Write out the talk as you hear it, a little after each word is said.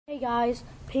Hey guys,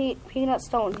 Peanut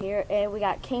Stone here, and we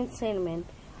got kanecinnamine.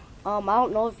 I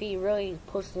don't know if he really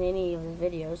posted any of his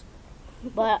videos,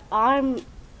 but I'm,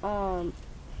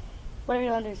 what are you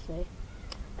under today?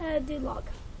 Dude log.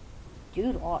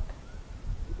 Dude log.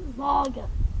 Vlog.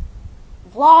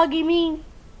 Vlog, you mean?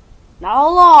 Not a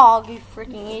log, you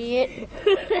freaking idiot.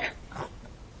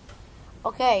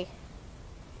 Okay.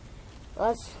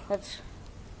 It's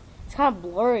kind of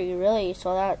blurry, really,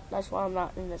 so that's why I'm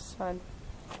not in the sun.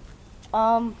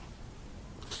 I'm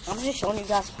just showing you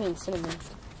guys kanecinnamine.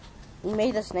 We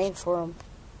made this name for him.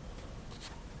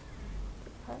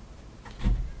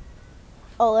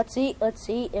 Oh, let's see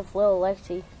if little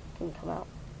Alexis can come out.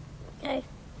 Okay.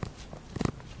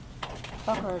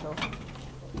 Fuck her though.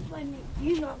 Wait a minute,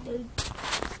 you not, dude.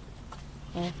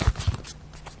 Yeah.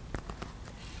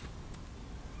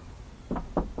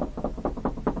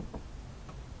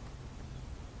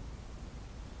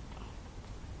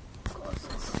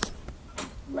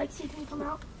 Lexi can come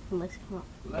out. Lex, come out.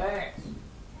 Lex,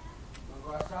 wanna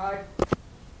go outside?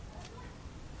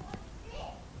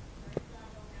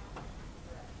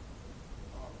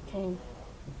 Okay.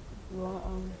 You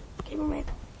want Cameraman.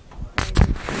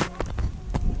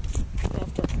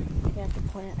 you have to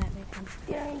point it at me.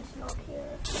 Yeah, he's not here.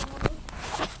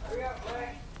 Hurry up,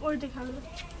 Lex. Or the camera.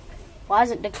 Why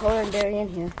isn't Dakota and Darian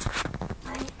here?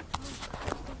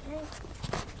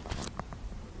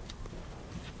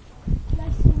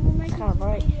 It's kinda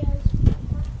bright.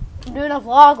 I'm doing a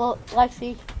vlog,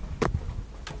 Lexi.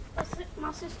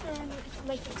 My sister and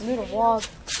Lexi. I'm doing a vlog.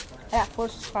 I got 4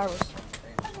 subscribers.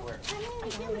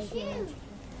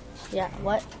 Yeah,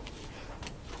 what?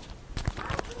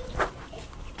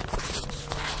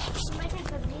 I'm making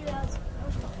some videos.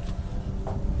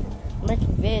 I'm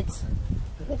making vids.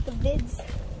 With the vids.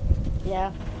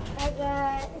 Yeah.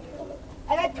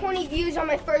 I got 20 views on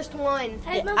my first one.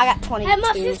 Hey, I got 20 Hey,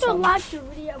 my views sister on- liked your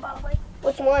video, by the way.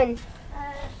 Which one?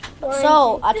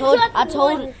 So I told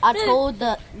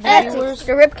the viewers.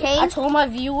 The Rip I Cane? told my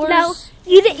viewers. No,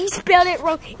 you spelled it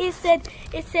wrong. It said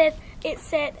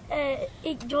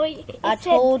enjoy. I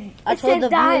told the viewers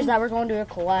dime. that we're going to do a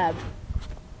collab.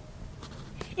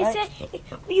 It said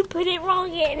you put it wrong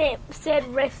and it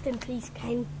said rest in peace,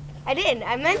 Kane. I did.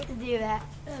 I meant to do that.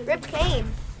 Rip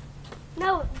Cane.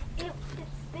 No, it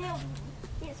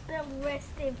spelled rest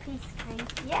in peace, Kane.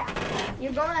 Yeah.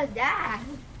 You're gonna die.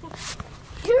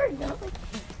 You're not.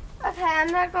 Okay,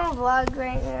 I'm not gonna vlog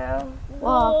right now.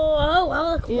 Well, Oh,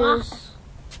 look, here's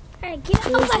hey, get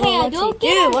here's off my hand, Lexi. dude.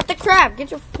 Dude, what the crap? Get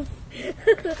your.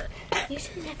 You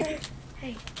should never.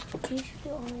 Hey, you should do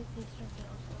only things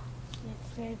reveals.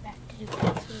 It's very bad to do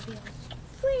things reveals.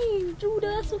 Please do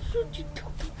that. So should you do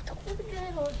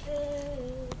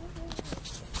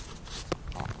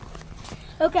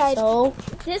Okay, So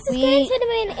this is we-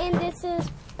 kanecinnamine and this is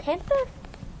Panther.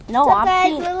 no, What's up, I'm guys?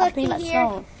 peanut. Little I'm peanut Lexi here.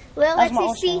 stone. Little That's my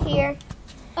Lexi C own here.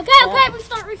 Okay, Yeah.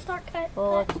 restart, cut.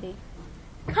 Well, let's see.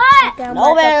 Cut! Down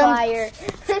No, Markiplier.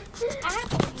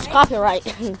 It's copyright.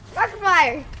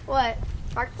 Markiplier. What?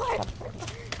 Markiplier.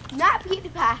 Not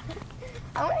PewDiePie.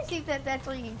 I want to see if that's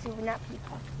actually YouTuber, not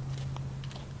PewDiePie.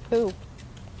 Who?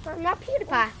 Not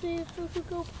PewDiePie. See if we could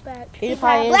go back.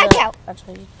 PewDiePie is Blackout.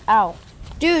 actually. Ow,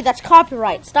 dude, that's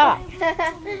copyright. Stop.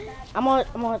 I'm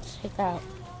gonna take that out.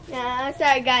 No, I'm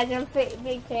sorry, guys. I'm a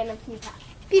big fan of PewDiePie.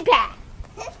 PewDiePie.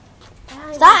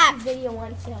 Stop. Video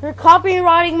one, so. You're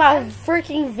copywriting my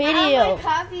freaking video.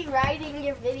 I'm copywriting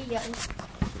your videos.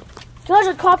 You guys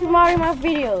are copywriting my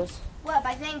videos. What,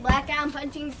 by saying blackout and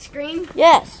punching the screen?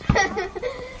 Yes.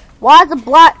 Why is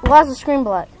the screen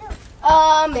black?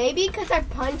 Maybe because I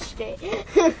punched it.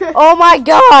 Oh my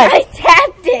god. I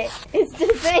tapped it. It's the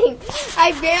thing.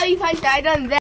 I barely punched it. I done that.